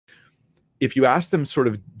if you ask them sort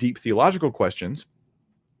of deep theological questions,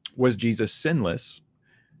 was Jesus sinless?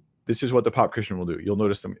 This is what the pop Christian will do. You'll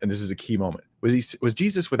notice them, and this is a key moment. Was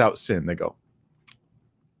Jesus without sin? They go,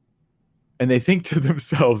 and they think to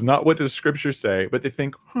themselves, not what does Scripture say, but they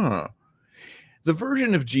think, the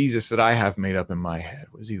version of Jesus that I have made up in my head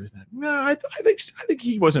was he was not. No, I think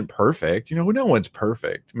he wasn't perfect. No one's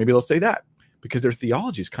perfect. Maybe they'll say that because their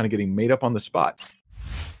theology is kind of getting made up on the spot.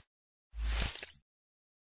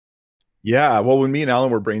 Yeah, well, when me and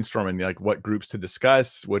Alan were brainstorming like what groups to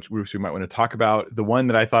discuss, which groups we might want to talk about, the one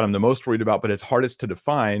that I thought I'm the most worried about, but it's hardest to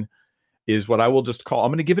define, is what I will just call,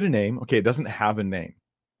 I'm going to give it a name. Okay, it doesn't have a name.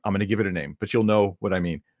 I'm going to give it a name, but you'll know what I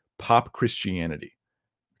mean. Pop Christianity.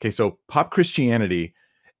 Okay, so pop Christianity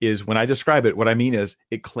is, when I describe it, what I mean is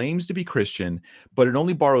it claims to be Christian, but it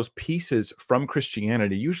only borrows pieces from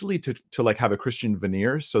Christianity, usually to like have a Christian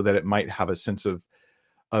veneer so that it might have a sense of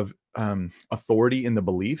authority in the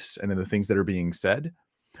beliefs and in the things that are being said.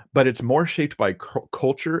 But it's more shaped by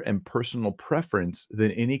culture and personal preference than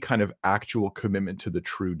any kind of actual commitment to the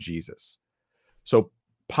true Jesus. So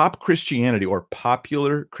pop Christianity, or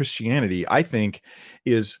popular Christianity, I think,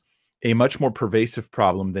 is a much more pervasive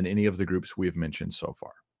problem than any of the groups we've mentioned so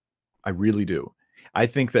far. I really do. I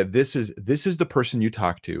think that this is the person you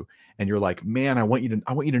talk to and you're like, man, I want you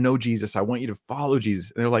to know Jesus. I want you to follow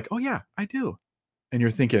Jesus. And they're like, oh yeah, I do. And you're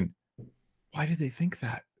thinking, why do they think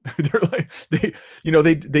that? They're like, they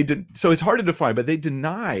did. So it's hard to define, but they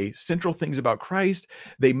deny central things about Christ.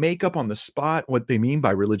 They make up on the spot what they mean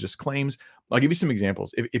by religious claims. I'll give you some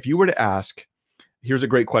examples. If you were to ask, here's a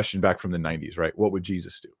great question back from the 90s, right? What would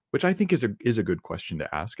Jesus do? Which I think is a good question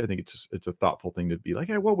to ask. I think it's a thoughtful thing to be like,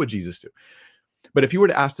 hey, what would Jesus do? But if you were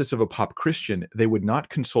to ask this of a pop Christian, they would not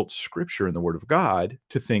consult Scripture and the Word of God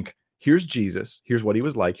to think, here's Jesus, here's what he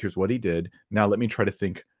was like, here's what he did. Now let me try to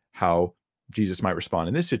think how Jesus might respond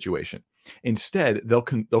in this situation. Instead, they'll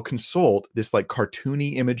consult this like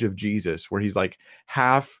cartoony image of Jesus where he's like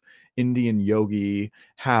half Indian yogi,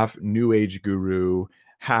 half New Age guru,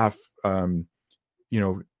 half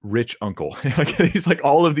rich uncle. He's like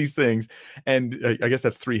all of these things. And I guess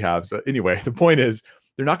that's three halves. But anyway, the point is,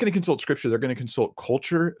 they're not going to consult Scripture. They're going to consult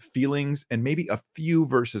culture, feelings, and maybe a few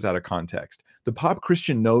verses out of context. The pop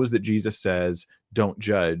Christian knows that Jesus says, don't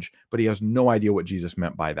judge, but he has no idea what Jesus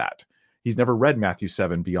meant by that. He's never read Matthew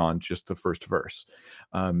 7 beyond just the first verse.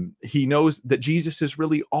 He knows that Jesus is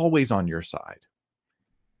really always on your side.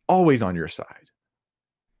 Always on your side.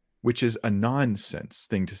 Which is a nonsense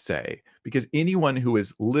thing to say, because anyone who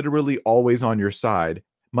is literally always on your side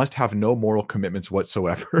must have no moral commitments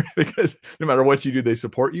whatsoever, because no matter what you do, they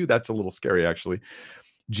support you. That's a little scary, actually.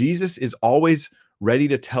 Jesus is always ready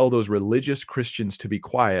to tell those religious Christians to be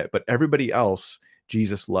quiet, but everybody else,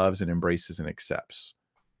 Jesus loves and embraces and accepts.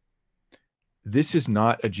 This is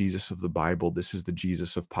not a Jesus of the Bible. This is the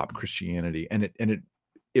Jesus of pop Christianity. And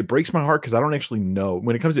it breaks my heart because I don't actually know.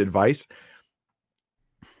 When it comes to advice,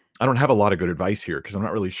 I don't have a lot of good advice here because I'm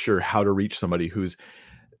not really sure how to reach somebody who's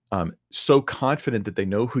so confident that they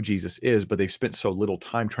know who Jesus is, but they've spent so little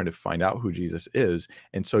time trying to find out who Jesus is.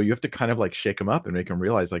 And so you have to kind of like shake them up and make them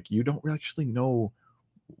realize like, you don't actually know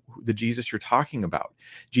the Jesus you're talking about.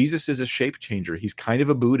 Jesus is a shape changer. He's kind of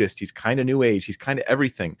a Buddhist. He's kind of New Age. He's kind of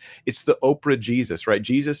everything. It's the Oprah Jesus, right?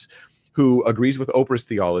 Jesus who agrees with Oprah's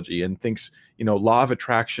theology and thinks, law of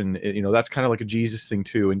attraction, that's kind of like a Jesus thing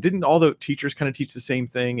too. And didn't all the teachers kind of teach the same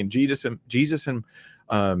thing? And Jesus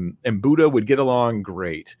and Buddha would get along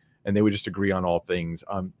great, and they would just agree on all things.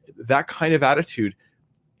 That kind of attitude,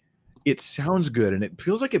 it sounds good and it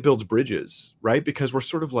feels like it builds bridges, right? Because we're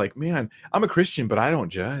sort of like, man, I'm a Christian, but I don't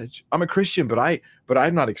judge. I'm a Christian, but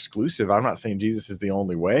I'm not exclusive. I'm not saying Jesus is the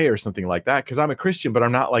only way or something like that, because I'm a Christian, but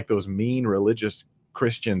I'm not like those mean religious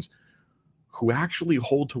Christians who actually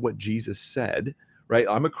hold to what Jesus said, right?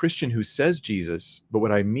 I'm a Christian who says Jesus, but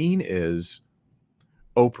what I mean is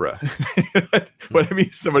Oprah. What I mean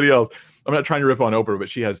is somebody else. I'm not trying to rip on Oprah, but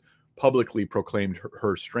she has publicly proclaimed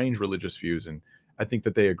her strange religious views, and I think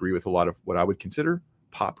that they agree with a lot of what I would consider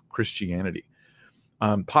pop Christianity.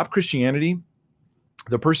 Pop Christianity,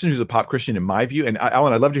 the person who's a pop Christian, in my view, and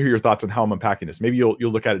Alan, I'd love to hear your thoughts on how I'm unpacking this. Maybe you'll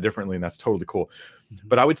look at it differently, and that's totally cool. Mm-hmm.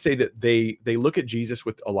 But I would say that they look at Jesus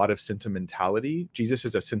with a lot of sentimentality. Jesus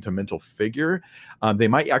is a sentimental figure. They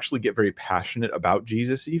might actually get very passionate about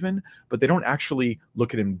Jesus even, but they don't actually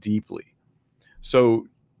look at him deeply. So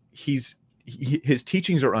his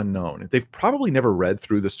teachings are unknown. They've probably never read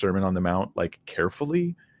through the Sermon on the Mount like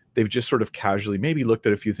carefully. They've just sort of casually maybe looked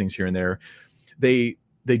at a few things here and there.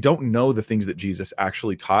 They don't know the things that Jesus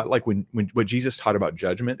actually taught, like when what Jesus taught about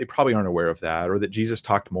judgment, they probably aren't aware of that, or that Jesus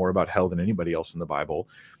talked more about hell than anybody else in the Bible.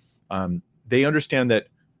 They understand that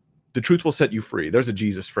The truth will set you free. There's a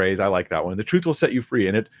Jesus phrase. I like that one. The truth will set you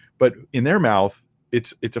free. But in their mouth,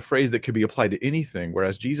 it's a phrase that could be applied to anything,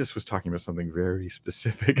 whereas Jesus was talking about something very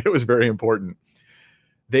specific. It was very important.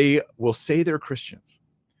 They will say they're Christians,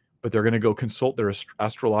 but they're going to go consult their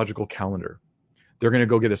astrological calendar. They're going to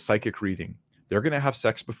go get a psychic reading. They're going to have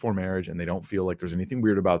sex before marriage, and they don't feel like there's anything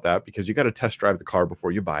weird about that because you got to test drive the car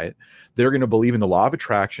before you buy it. They're going to believe in the law of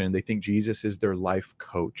attraction. They think Jesus is their life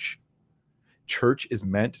coach. Church is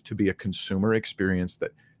meant to be a consumer experience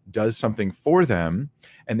that does something for them,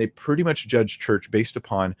 and they pretty much judge church based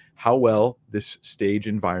upon how well this stage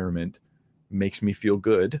environment makes me feel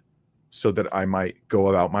good so that I might go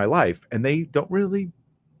about my life. And they don't really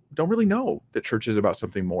know that church is about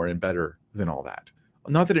something more and better than all that.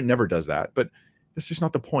 Not that it never does that, but that's just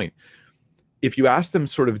not the point. If you ask them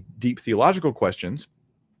sort of deep theological questions,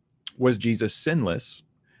 was Jesus sinless?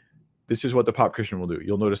 This is what the pop Christian will do.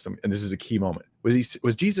 You'll notice them, and this is a key moment.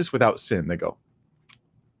 Was Jesus without sin? They go.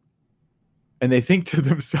 And they think to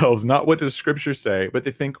themselves, not what does scripture say, but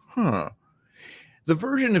they think, the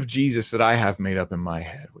version of Jesus that I have made up in my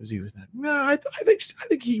head was he was that. No, I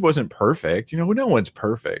think he wasn't perfect. No one's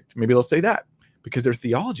perfect. Maybe they'll say that because their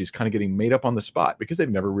theology is kind of getting made up on the spot because they've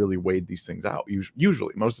never really weighed these things out.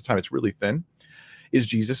 Usually, most of the time, it's really thin. Is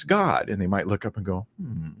Jesus God? And they might look up and go,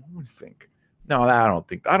 I think. No, I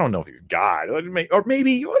don't know if he's God. Or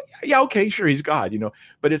maybe, yeah, okay, sure, he's God,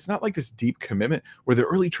 But it's not like this deep commitment where the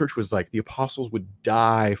early church was like the apostles would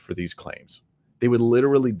die for these claims. They would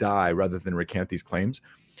literally die rather than recant these claims.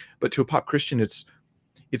 But to a pop Christian, it's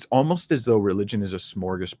almost as though religion is a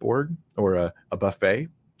smorgasbord or a buffet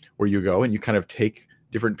where you go and you kind of take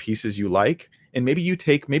different pieces you like. And maybe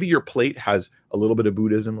your plate has a little bit of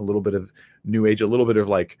Buddhism, a little bit of New Age, a little bit of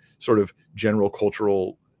like sort of general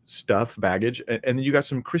cultural stuff, baggage. And then you got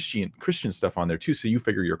some Christian stuff on there too. So you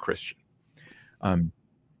figure you're Christian.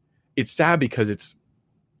 It's sad because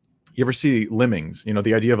you ever see lemmings,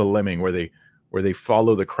 the idea of a lemming where they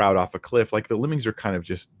follow the crowd off a cliff. Like the lemmings are kind of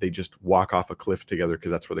they just walk off a cliff together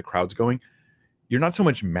because that's where the crowd's going. You're not so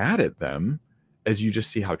much mad at them as you just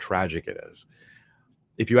see how tragic it is.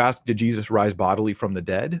 If you ask, did Jesus rise bodily from the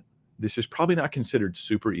dead? This is probably not considered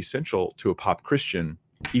super essential to a pop Christian,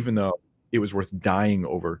 even though it was worth dying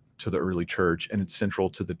over to the early church, and it's central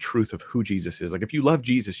to the truth of who Jesus is. Like if you love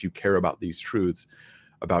Jesus, you care about these truths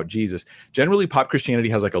about Jesus. Generally, pop Christianity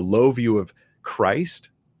has like a low view of Christ,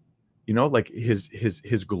 like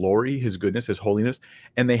his glory, his goodness, his holiness,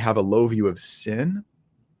 and they have a low view of sin,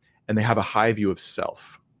 and they have a high view of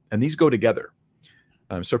self, and these go together.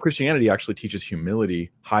 So Christianity actually teaches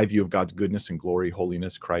humility, high view of God's goodness and glory,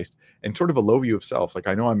 holiness, Christ, and sort of a low view of self. Like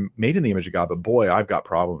I know I'm made in the image of God, but boy, I've got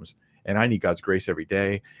problems. And I need God's grace every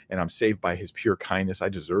day, and I'm saved by his pure kindness. I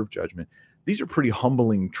deserve judgment. These are pretty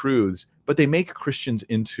humbling truths, but they make Christians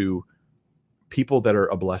into people that are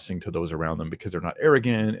a blessing to those around them because they're not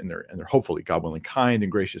arrogant and they're hopefully, God willing, kind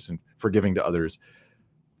and gracious and forgiving to others.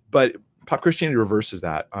 But pop Christianity reverses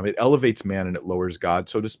that. It elevates man and it lowers God,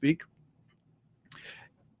 so to speak.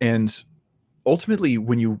 And ultimately,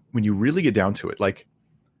 when you really get down to it, like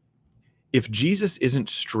if Jesus isn't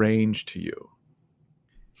strange to you,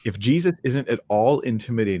 if Jesus isn't at all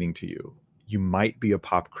intimidating to you, you might be a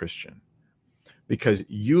pop Christian because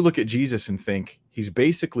you look at Jesus and think he's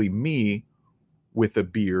basically me with a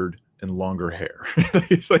beard and longer hair.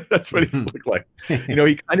 He's like, that's what he's looked like. He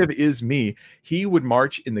kind of is me. He would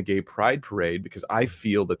march in the gay pride parade because I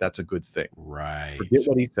feel that that's a good thing. Right. Forget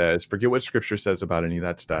what he says. Forget what scripture says about any of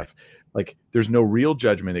that stuff. Like there's no real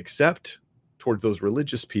judgment except towards those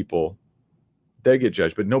religious people. They get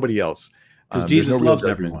judged, but nobody else. Because Jesus loves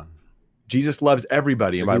everyone. Jesus loves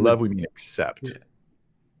everybody. And by love, we mean accept.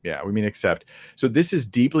 Yeah, we mean accept. So this is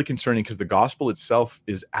deeply concerning because the gospel itself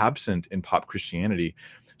is absent in pop Christianity.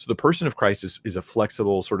 So the person of Christ is a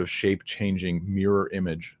flexible, sort of shape-changing mirror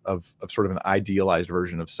image of sort of an idealized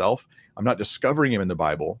version of self. I'm not discovering him in the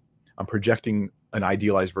Bible. I'm projecting an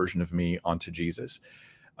idealized version of me onto Jesus.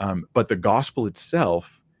 But the gospel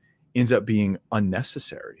itself ends up being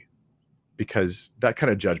unnecessary, because that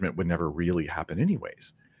kind of judgment would never really happen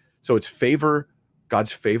anyways. So it's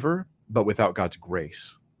God's favor, but without God's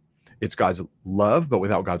grace. It's God's love, but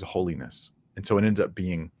without God's holiness. And so it ends up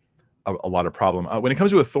being a lot of problem. When it comes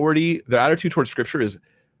to authority, the attitude towards scripture is,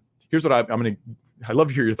 here's what I'd love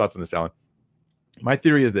to hear your thoughts on this, Alan. My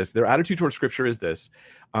theory is this: their attitude towards scripture is this.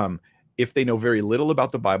 If they know very little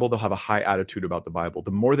about the Bible, they'll have a high attitude about the Bible. The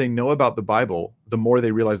more they know about the Bible, the more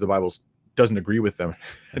they realize the Bible doesn't agree with them.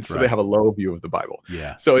 And so they have a low view of the Bible.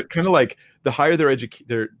 Yeah. So it's kind of like the higher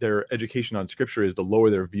their education on scripture is, the lower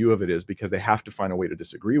their view of it is, because they have to find a way to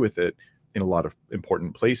disagree with it in a lot of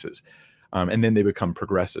important places. and then they become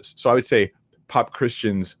progressives. So I would say pop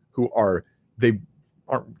Christians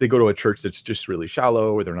they go to a church that's just really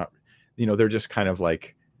shallow, or they're not, they're just kind of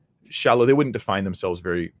like shallow. They wouldn't define themselves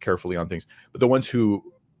very carefully on things. But the ones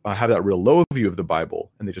who have that real low view of the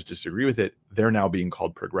Bible and they just disagree with it, they're now being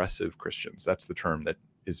called progressive Christians. That's the term that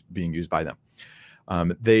is being used by them.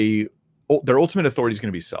 Their ultimate authority is going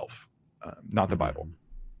to be self, not the Bible.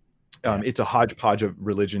 It's a hodgepodge of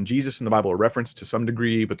religion. Jesus and the Bible are referenced to some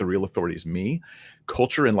degree, but the real authority is me,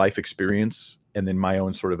 culture and life experience, and then my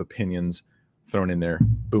own sort of opinions thrown in there.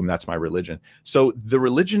 Boom, that's my religion. So the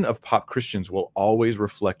religion of pop Christians will always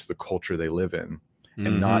reflect the culture they live in,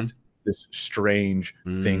 and not this strange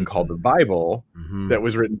thing called the Bible that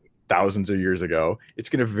was written thousands of years ago. It's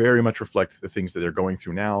going to very much reflect the things that they're going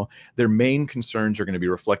through now. Their main concerns are going to be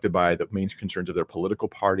reflected by the main concerns of their political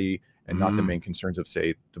party, and not the main concerns of,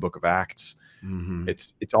 say, the book of Acts.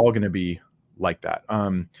 It's all going to be like that.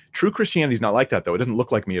 True Christianity is not like that, though. It doesn't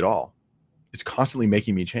look like me at all. It's constantly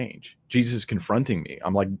making me change. Jesus is confronting me.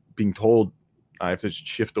 I'm like being told I have to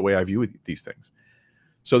shift the way I view these things.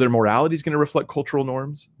 So their morality is going to reflect cultural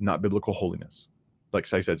norms, not biblical holiness.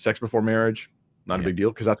 Like I said, sex before marriage, not a big deal,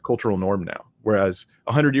 because that's cultural norm now. Whereas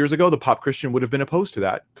 100 years ago, the pop Christian would have been opposed to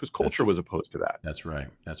that because culture was opposed to that. That's right.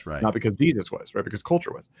 Not because Jesus was, right? Because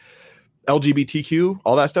culture was. LGBTQ,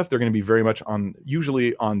 all that stuff, they're going to be very much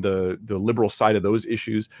usually on the liberal side of those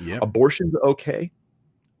issues. Abortion's okay.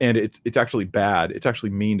 And it's actually bad. It's actually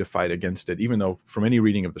mean to fight against it, even though from any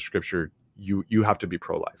reading of the scripture, you have to be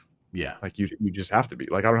pro-life. Yeah. Like you just have to be.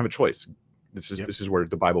 Like, I don't have a choice. This is where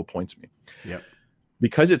the Bible points me.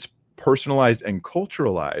 Because it's personalized and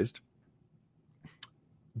culturalized,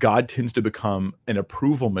 God tends to become an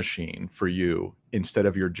approval machine for you instead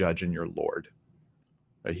of your judge and your Lord.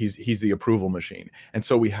 Right? He's the approval machine. And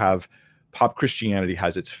so we have pop Christianity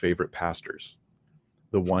has its favorite pastors,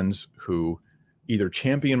 the ones who either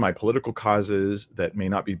champion my political causes that may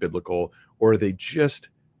not be biblical, or they just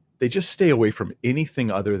stay away from anything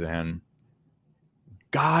other than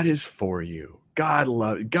God is for you. God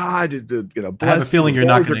loves God. I have a feeling you're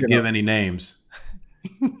not going to give any names.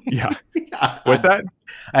 Yeah. What's that?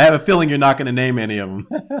 I have a feeling you're not going to name any of them.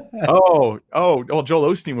 Oh, Joel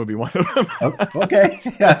Osteen would be one of them. Okay.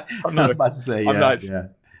 Yeah. I'm not about to say.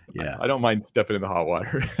 Yeah. I don't mind stepping in the hot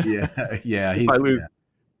water. Yeah.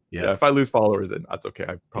 If I lose followers, then that's okay.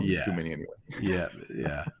 I probably too many anyway. Yeah.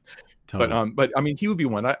 Totally. But I mean, he would be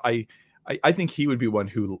one. I think he would be one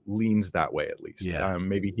who leans that way, at least. Yeah.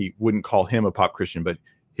 Maybe he wouldn't call him a pop Christian, but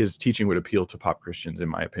his teaching would appeal to pop Christians, in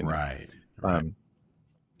my opinion. Right.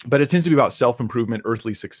 But it tends to be about self-improvement,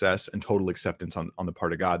 earthly success, and total acceptance on the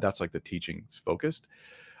part of God. That's like the teaching's focused.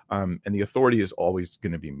 And the authority is always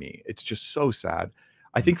going to be me. It's just so sad.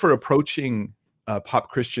 I think for approaching pop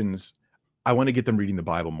Christians, I want to get them reading the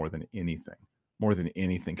Bible more than anything.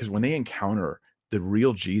 Because when they encounter the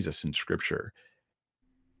real Jesus in Scripture,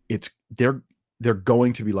 they're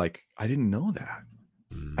going to be like, I didn't know that.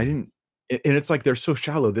 I didn't. And it's like they're so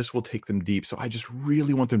shallow. This will take them deep. So I just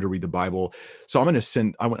really want them to read the Bible. So I'm going to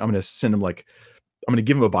send them I'm going to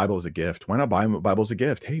give them a Bible as a gift. Why not buy them a Bible as a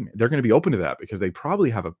gift? Hey, man, they're going to be open to that because they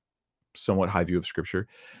probably have a somewhat high view of Scripture.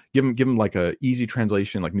 Give them like a easy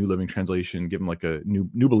translation, like New Living Translation. Give them like a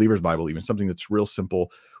New Believer's Bible, even something that's real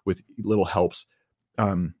simple with little helps.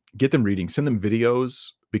 Get them reading. Send them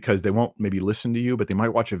videos because they won't maybe listen to you, but they might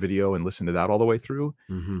watch a video and listen to that all the way through.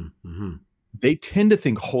 They tend to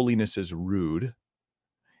think holiness is rude,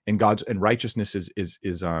 and righteousness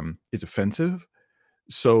is offensive.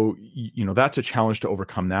 So, that's a challenge to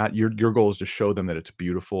overcome that. Your goal is to show them that it's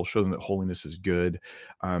beautiful, show them that holiness is good.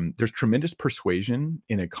 There's tremendous persuasion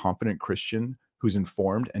in a confident Christian who's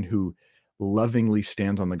informed and who lovingly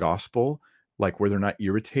stands on the gospel, like where they're not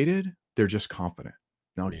irritated, they're just confident.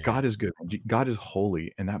 Now, God is good. God is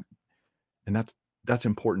holy. And that's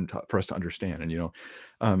important for us to understand.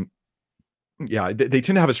 And, they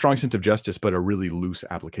tend to have a strong sense of justice, but a really loose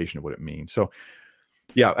application of what it means. So,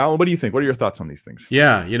 Alan, what do you think? What are your thoughts on these things?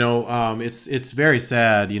 Yeah, it's very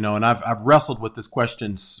sad, and I've wrestled with this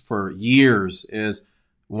question for years. Is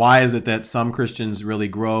why is it that some Christians really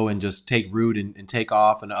grow and just take root and take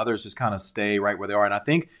off, and others just kind of stay right where they are? And I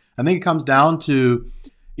think it comes down to,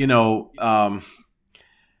 I'll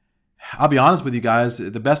be honest with you guys.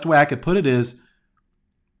 The best way I could put it is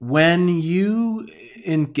when you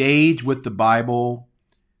engage with the Bible,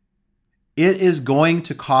 it is going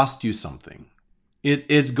to cost you something.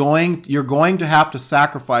 You're going to have to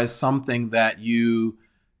sacrifice something that's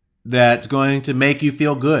going to make you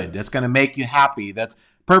feel good. That's going to make you happy. That's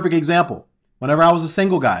perfect example. Whenever I was a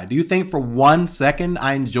single guy, do you think for 1 second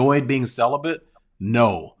I enjoyed being celibate?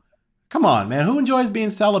 No. Come on, man. Who enjoys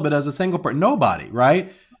being celibate as a single person? Nobody,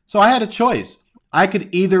 right? So I had a choice. I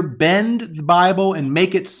could either bend the Bible and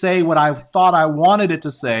make it say what I thought I wanted it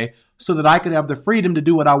to say so that I could have the freedom to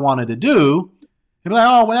do what I wanted to do. And be like,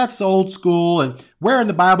 oh, well, that's old school. And where in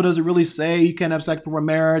the Bible does it really say you can't have sex before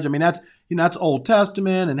marriage? I mean, that's Old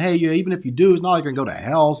Testament. And hey, even if you do, it's not like you're going to go to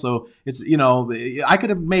hell. So it's, I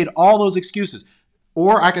could have made all those excuses.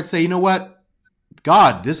 Or I could say, you know what?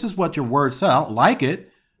 God, this is what your word says. I don't like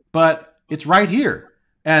it, but it's right here.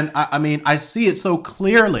 And I mean, I see it so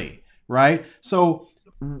clearly, right? So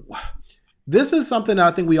this is something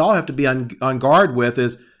I think we all have to be on guard with,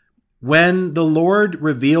 is when the Lord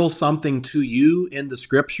reveals something to you in the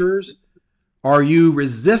scriptures, are you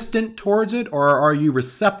resistant towards it or are you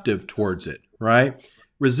receptive towards it, right?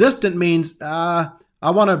 Resistant means I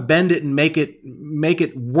want to bend it and make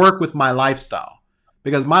it work with my lifestyle,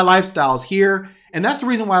 because my lifestyle is here. And that's the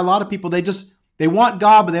reason why a lot of people, they want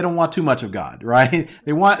God, but they don't want too much of God, right?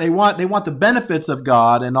 They want the benefits of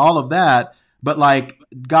God and all of that, but like,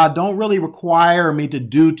 God, don't really require me to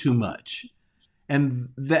do too much. And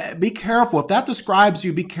be careful. If that describes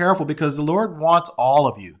you, be careful, because the Lord wants all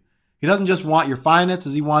of you. He doesn't just want your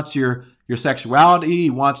finances. He wants your sexuality. He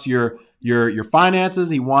wants your finances.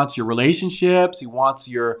 He wants your relationships. He wants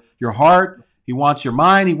your heart. He wants your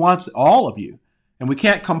mind. He wants all of you. And we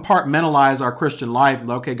can't compartmentalize our Christian life.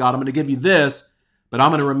 Okay, God, I'm going to give you this, but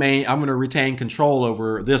I'm going to retain control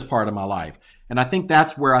over this part of my life. And I think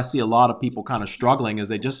that's where I see a lot of people kind of struggling, is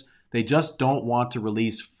they just don't want to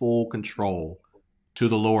release full control to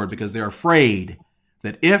the Lord, because they're afraid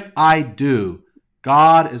that if I do,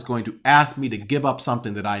 God is going to ask me to give up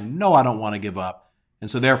something that I know I don't want to give up. And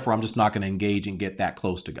so therefore, I'm just not going to engage and get that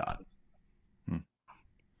close to God.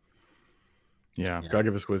 Yeah, God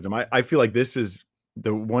give us wisdom. I feel like this is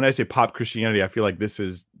when I say pop Christianity, I feel like this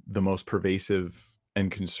is the most pervasive and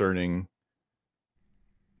concerning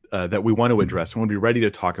that we want to address. I want to be ready to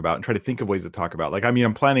talk about and try to think of ways to talk about. Like, I mean,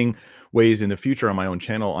 I'm planning ways in the future on my own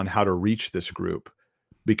channel on how to reach this group,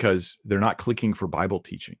 because they're not clicking for Bible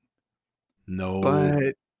teaching. No.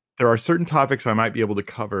 But there are certain topics I might be able to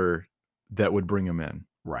cover that would bring them in.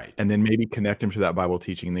 Right. And then maybe connect them to that Bible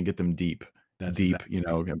teaching and then get them deep, Exactly.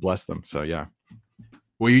 And bless them. So, yeah.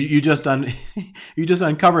 Well, you just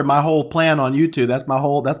uncovered my whole plan on YouTube. That's my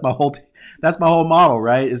whole model,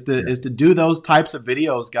 right? Is to do those types of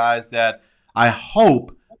videos, guys, that I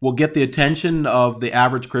hope will get the attention of the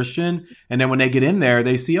average Christian. And then when they get in there,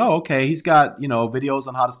 they see, oh, okay, he's got, videos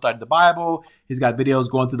on how to study the Bible. He's got videos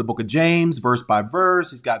going through the book of James, verse by verse.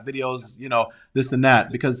 He's got videos, this and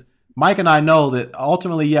that. Because Mike and I know that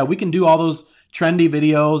ultimately, yeah, we can do all those trendy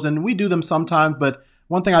videos, and we do them sometimes. But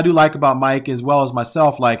one thing I do like about Mike, as well as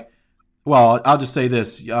myself, I'll just say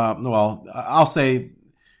this. I'll say,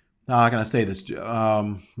 how can I say this?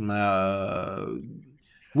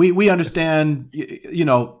 We understand,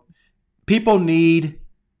 people need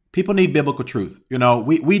biblical truth.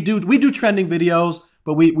 We do trending videos,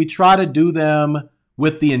 but we try to do them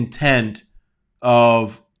with the intent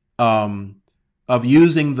of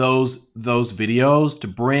using those videos to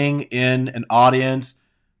bring in an audience,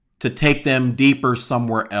 to take them deeper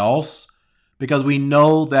somewhere else, because we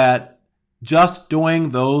know that just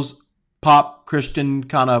doing those pop Christian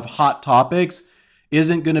kind of hot topics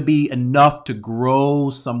isn't going to be enough to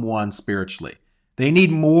grow someone spiritually. They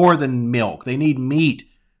need more than milk. They need meat,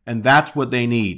 and that's what they need.